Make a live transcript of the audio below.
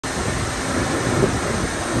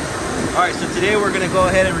Alright, so today we're going to go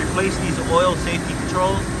ahead and replace these oil safety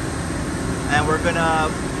controls, and we're going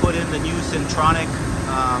to put in the new Centronic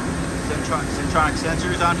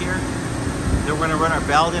sensors on here. Then we're going to run our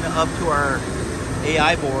Belden up to our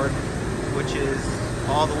AI board, which is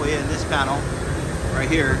all the way in this panel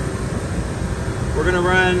right here. We're going to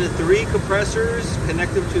run 3 compressors,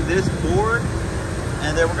 connect them to this board,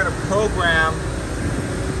 and then we're going to program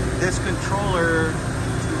this controller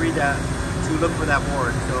to read that, to look for that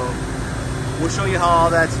board. So we'll show you how all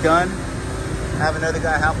that's done. I have another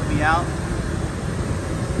guy helping me out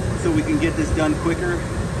so we can get this done quicker,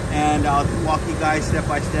 and I'll walk you guys step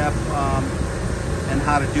by step and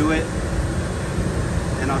how to do it,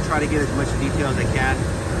 and I'll try to get as much detail as I can.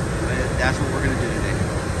 But that's what we're going to do today.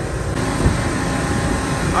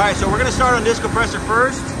 Alright, so we're going to start on this compressor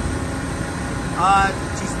first.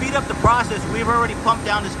 To speed up the process, we've already pumped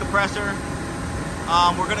down this compressor.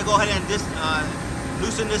 We're going to go ahead and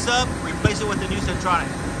loosen this up, replace it with the new Centronic.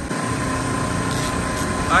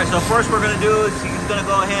 Alright, so first we're going to do is he's going to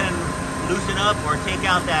go ahead and loosen up or take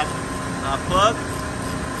out that plug.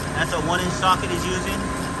 That's a 1-inch socket he's using.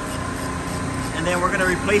 And then we're going to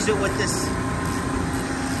replace it with this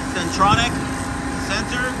Centronic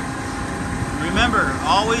sensor. Remember,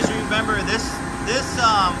 always remember this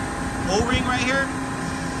O-ring right here.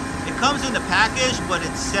 It comes in the package, but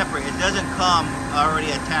it's separate. It doesn't come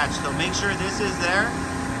already attached. So make sure this is there.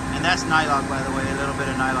 And that's nylon, by the way, a little bit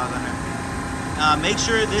of nylon on there. Make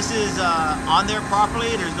sure this is on there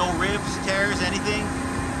properly. There's no rips, tears, anything.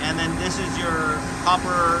 And then this is your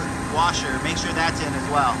copper washer. Make sure that's in as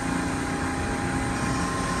well.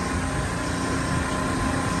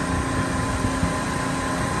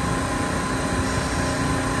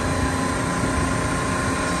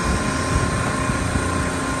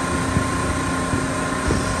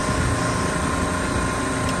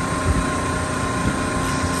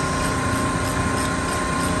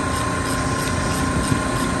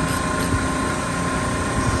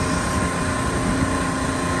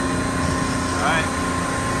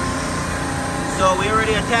 So we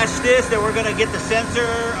already attached this, then we're gonna get the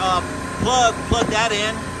sensor plug that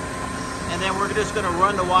in, and then we're just gonna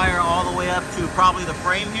run the wire all the way up to probably the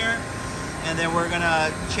frame here, and then we're gonna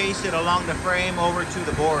chase it along the frame over to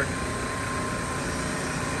the board.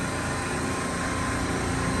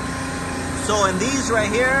 So in these right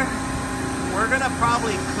here, we're gonna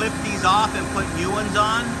probably clip these off and put new ones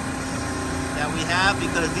on that we have,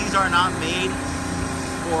 because these are not made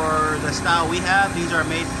for the style we have. These are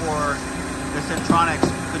made for the Centronic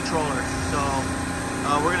controller. So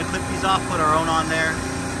we're going to clip these off, put our own on there,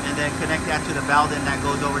 and then connect that to the Belden that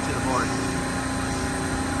goes over to the board.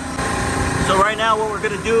 So right now what we're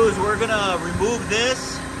going to do is we're going to remove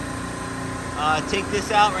this, take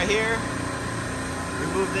this out right here,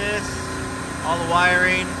 remove this, all the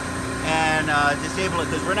wiring, and disable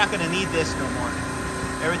it, because we're not going to need this no more.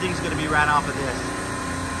 Everything's going to be ran off of this.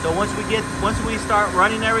 So once we start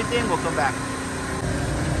running everything, we'll come back.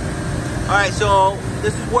 Alright, so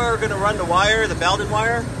this is where we're going to run the wire, the Belden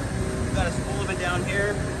wire. We've got a spool of it down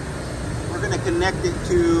here. We're going to connect it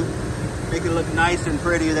to make it look nice and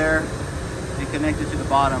pretty there, and connect it to the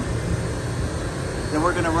bottom. Then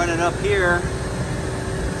we're going to run it up here.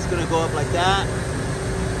 It's going to go up like that,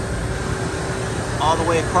 all the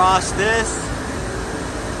way across this,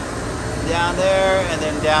 down there, and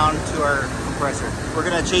then down to our compressor. We're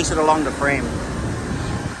going to chase it along the frame.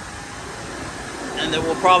 And then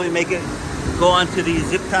we'll probably make it go onto these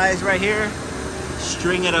zip ties right here,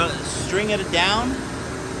 string it down,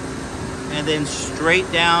 and then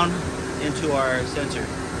straight down into our sensor.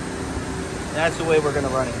 That's the way we're going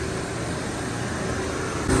to run it.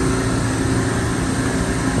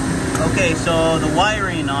 Okay, so the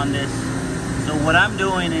wiring on this. So what I'm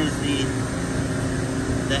doing is the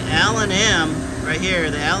Allen M right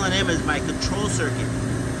here. The Allen M is my control circuit.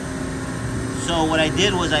 So what I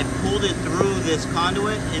did was I pulled it through this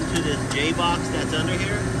conduit into this J box that's under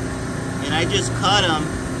here, and I just cut them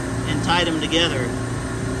and tied them together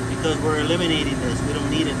because we're eliminating this. We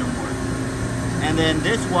don't need it no more. And then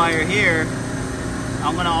this wire here,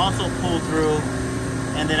 I'm gonna also pull through,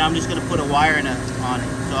 and then I'm just gonna put a wire nut on it.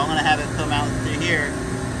 So I'm gonna have it come out through here,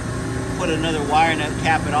 put another wire nut,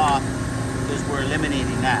 cap it off, because we're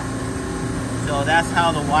eliminating that. So that's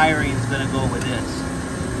how the wiring is gonna go with this.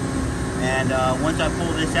 And once I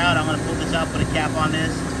pull this out, I'm going to pull this out, put a cap on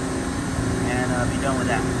this, and be done with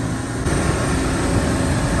that.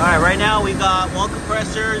 Alright, right now we got 1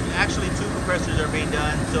 compressor, actually 2 compressors are being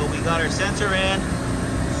done. So we got our sensor in,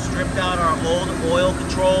 stripped out our old oil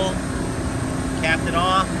control, capped it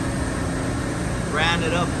off, ran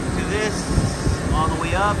it up to this, all the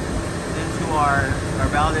way up, into our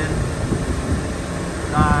Belden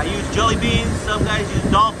I use jelly beans, some guys use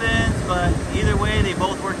dolphins, but either way they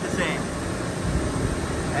both work the same.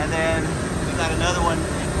 And then we got another one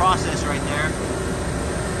in process right there.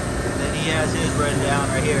 Then he has his written down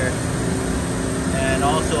right here. And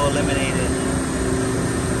also eliminated.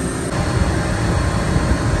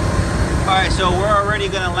 Alright, so we're already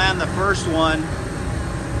going to land the first one.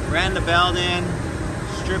 Ran the belt in,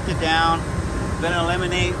 stripped it down. Going to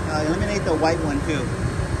eliminate the white one too.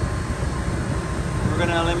 We're going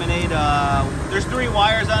to eliminate, there's 3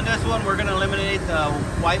 wires on this one. We're going to eliminate the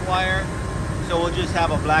white wire. So we'll just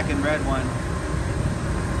have a black and red one.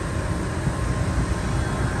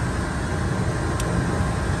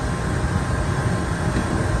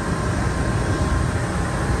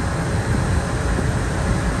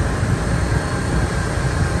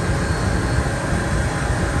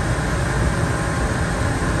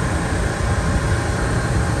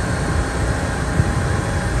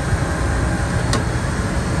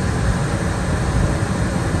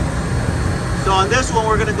 So on this one,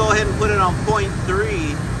 we're going to go ahead and put it on 0.3.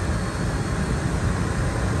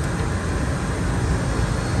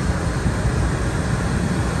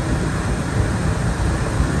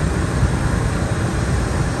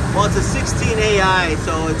 Well, it's a 16 AI,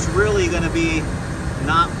 so it's really going to be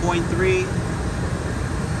not 0.3,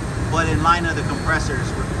 but in line of the compressors,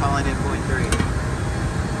 we're calling it 0.3.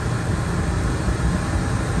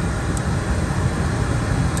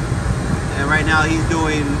 And right now he's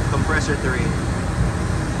doing compressor 3.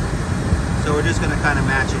 So we're just going to kind of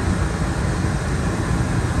match it.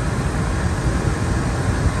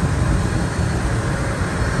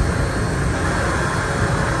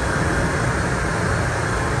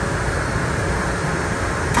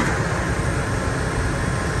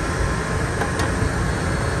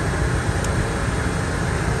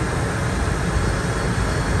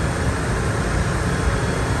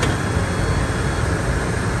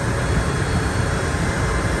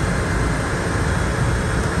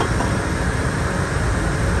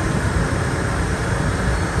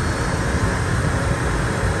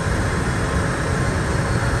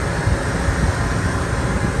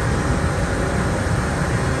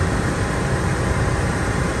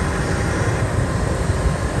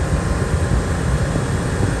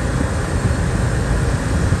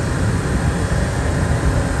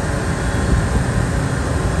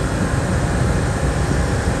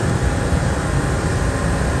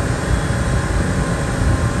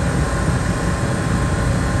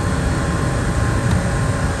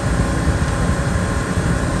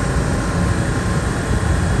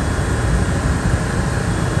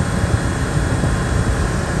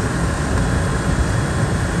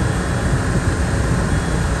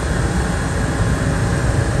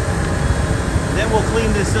 We'll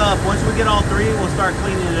clean this up. Once we get all 3, we'll start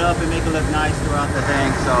cleaning it up and make it look nice throughout the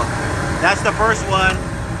thing. So that's the first one.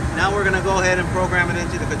 Now we're going to go ahead and program it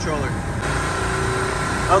into the controller.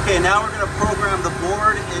 Okay, now we're going to program the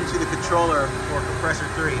board into the controller for compressor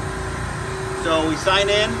 3. So we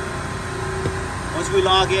sign in. Once we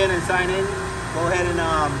log in and sign in, go ahead and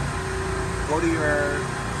go to your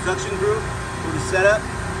suction group, go to setup,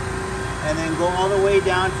 and then go all the way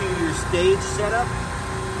down to your stage setup.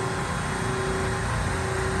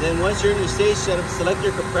 Then once you're in your stage setup, select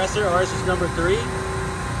your compressor. Ours is number 3.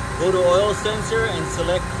 Go to oil sensor and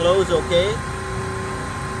select close OK.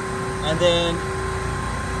 And then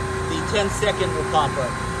the 10-second will pop up.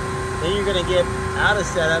 Then you're going to get out of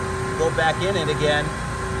setup, go back in it again,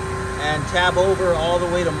 and tab over all the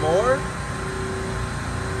way to more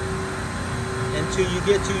until you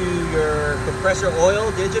get to your compressor oil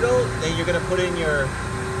digital. Then you're going to put in your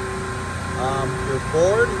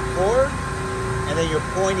board 4. And then your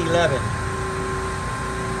 0.11.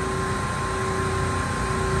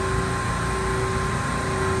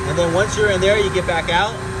 And then once you're in there, you get back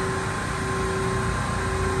out.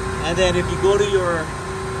 And then if you go to your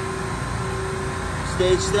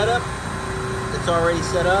stage setup, it's already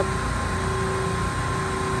set up.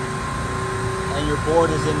 And your board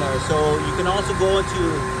is in there. So you can also go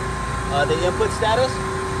into the input status.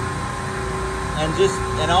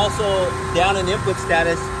 And also down in input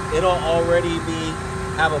status, it'll already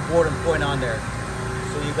have a board and point on there.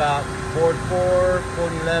 So you got board 4,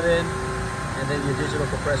 0.11, and then your digital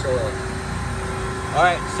compressor oil. All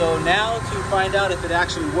right, so now to find out if it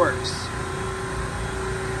actually works.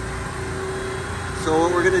 So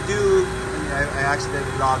what we're gonna do, I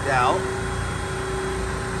accidentally logged out.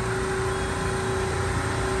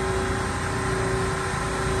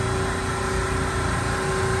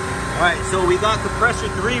 All right, so we got compressor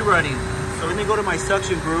 3 running. So let me go to my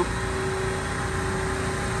suction group.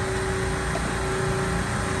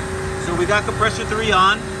 So we got compressor 3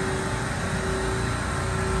 on.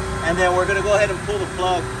 And then we're gonna go ahead and pull the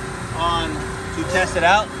plug on to test it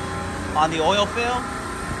out on the oil fill.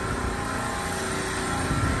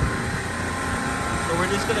 So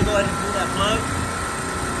we're just gonna go ahead and pull that plug,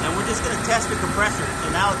 and we're just gonna test the compressor. So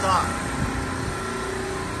now it's off.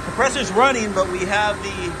 Compressor's running, but we have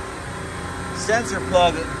the sensor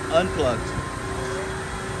plug unplugged.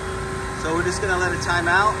 So we're just gonna let it time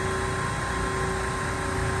out.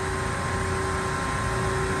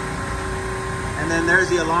 And then there's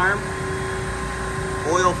the alarm.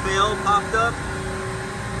 Oil fail popped up.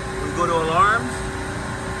 We go to alarms.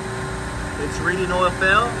 It's reading oil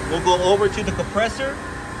fail. We'll go over to the compressor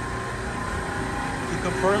to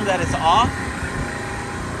confirm that it's off.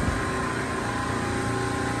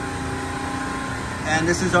 And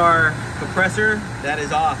this is our compressor that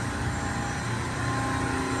is off.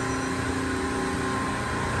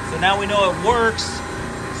 So now we know it works.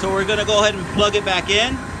 So we're gonna go ahead and plug it back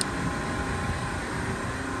in.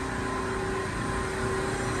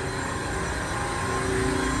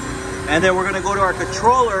 And then we're gonna go to our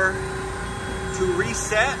controller to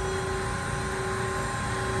reset.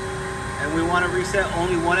 And we wanna reset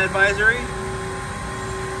only one advisory.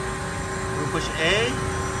 We'll push A.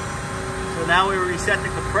 So now we reset the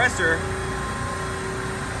compressor.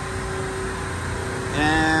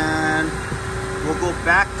 And we'll go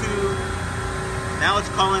back to, now it's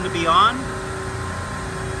calling to be on.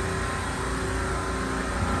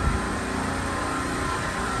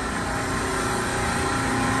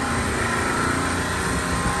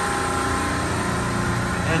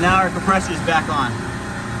 And now our compressor is back on.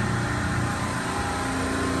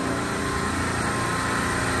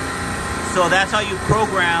 So that's how you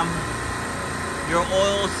program your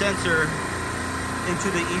oil sensor into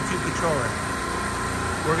the E2 controller.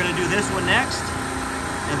 We're gonna do this one next,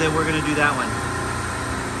 and then we're gonna do that one.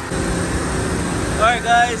 All right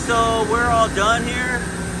guys, so we're all done here.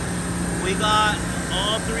 We got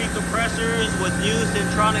all three compressors with new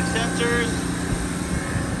Centronic sensors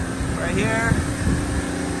right here.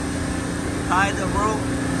 Tied the rope,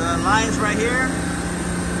 the lines right here.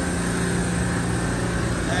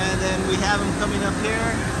 And then we have them coming up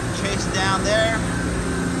here, chased down there.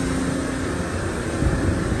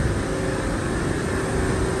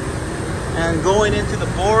 And going into the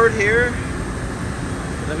board here.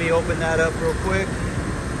 Let me open that up real quick.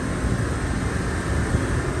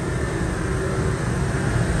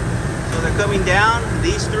 So they're coming down,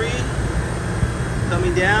 these three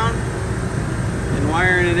coming down and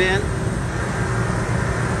wiring it in.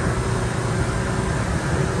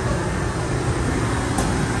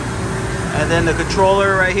 And then the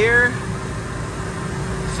controller right here.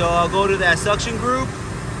 So I'll go to that suction group.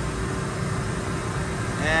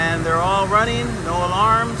 And they're all running, no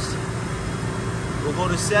alarms. We'll go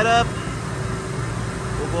to setup.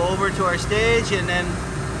 We'll go over to our stage, and then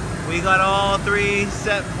we got all three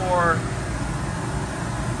set for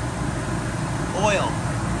oil.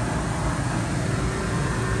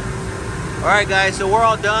 All right guys, so we're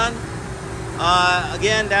all done.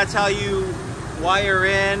 Again, that's how you wire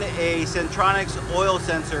in a Centronics oil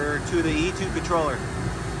sensor to the E2 controller.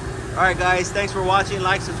 All right guys, thanks for watching.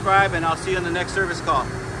 Like, subscribe, and I'll see you on the next service call.